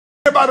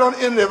everybody on the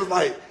internet was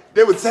like,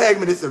 they would tag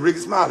me. They said, Rickey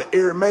Smiley,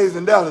 Eric Mays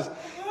in Dallas.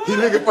 He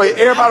looking for you.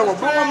 Everybody was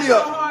blowing me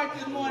up. I'm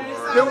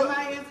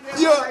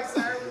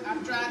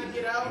trying to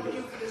get over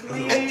you for this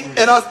man.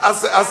 And I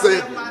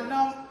said,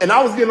 and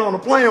I was getting on the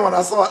plane when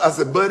I saw it. I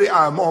said, buddy,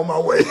 I'm on my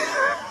way.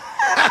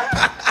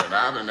 But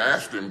I done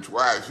asked him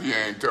twice. He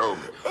ain't told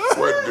me.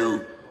 What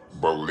do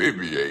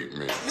boliviate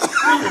mean? Is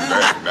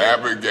that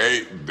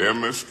navigate,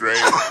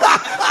 demonstrate,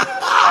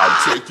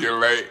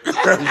 articulate? We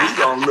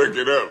gonna look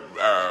it up,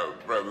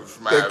 Brother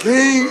Smiley. The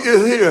king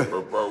is here.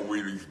 Before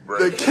we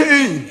break. The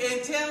king.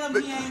 And tell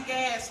him he ain't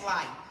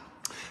gaslight.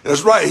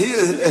 That's right. He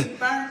is.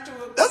 Burned to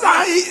a That's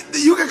how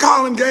you can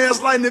call him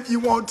gaslighting if you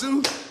want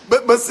to.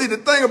 But see, the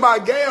thing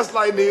about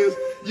gaslighting is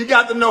you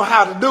got to know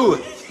how to do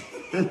it.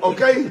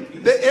 Okay?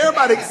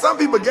 Everybody, some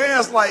people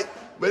gaslight,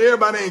 but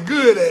everybody ain't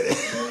good at it.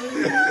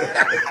 You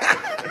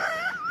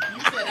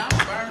said I'm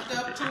burnt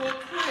up to a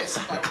crisp.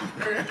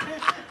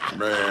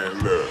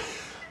 Man, look.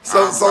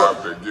 I'm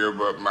about to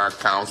give up my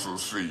council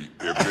seat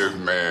if this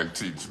man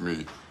teach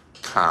me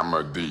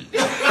comedy.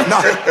 No,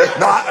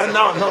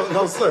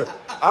 sir.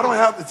 I don't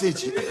have to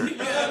teach you.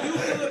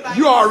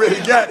 You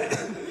already got it.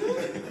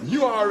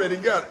 You already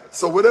got it.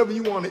 So whatever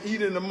you want to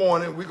eat in the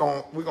morning, we're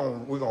gonna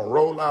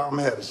roll out. I'm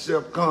gonna have the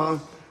chef come.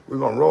 We're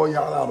gonna roll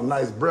y'all out a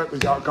nice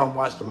breakfast. Y'all come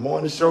watch the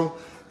morning show,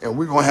 and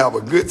we're gonna have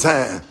a good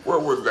time.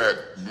 What was that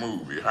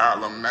movie?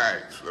 Harlem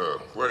Nights?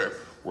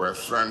 Where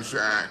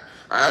Sunshine?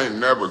 I ain't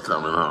never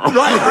coming home.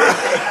 Right.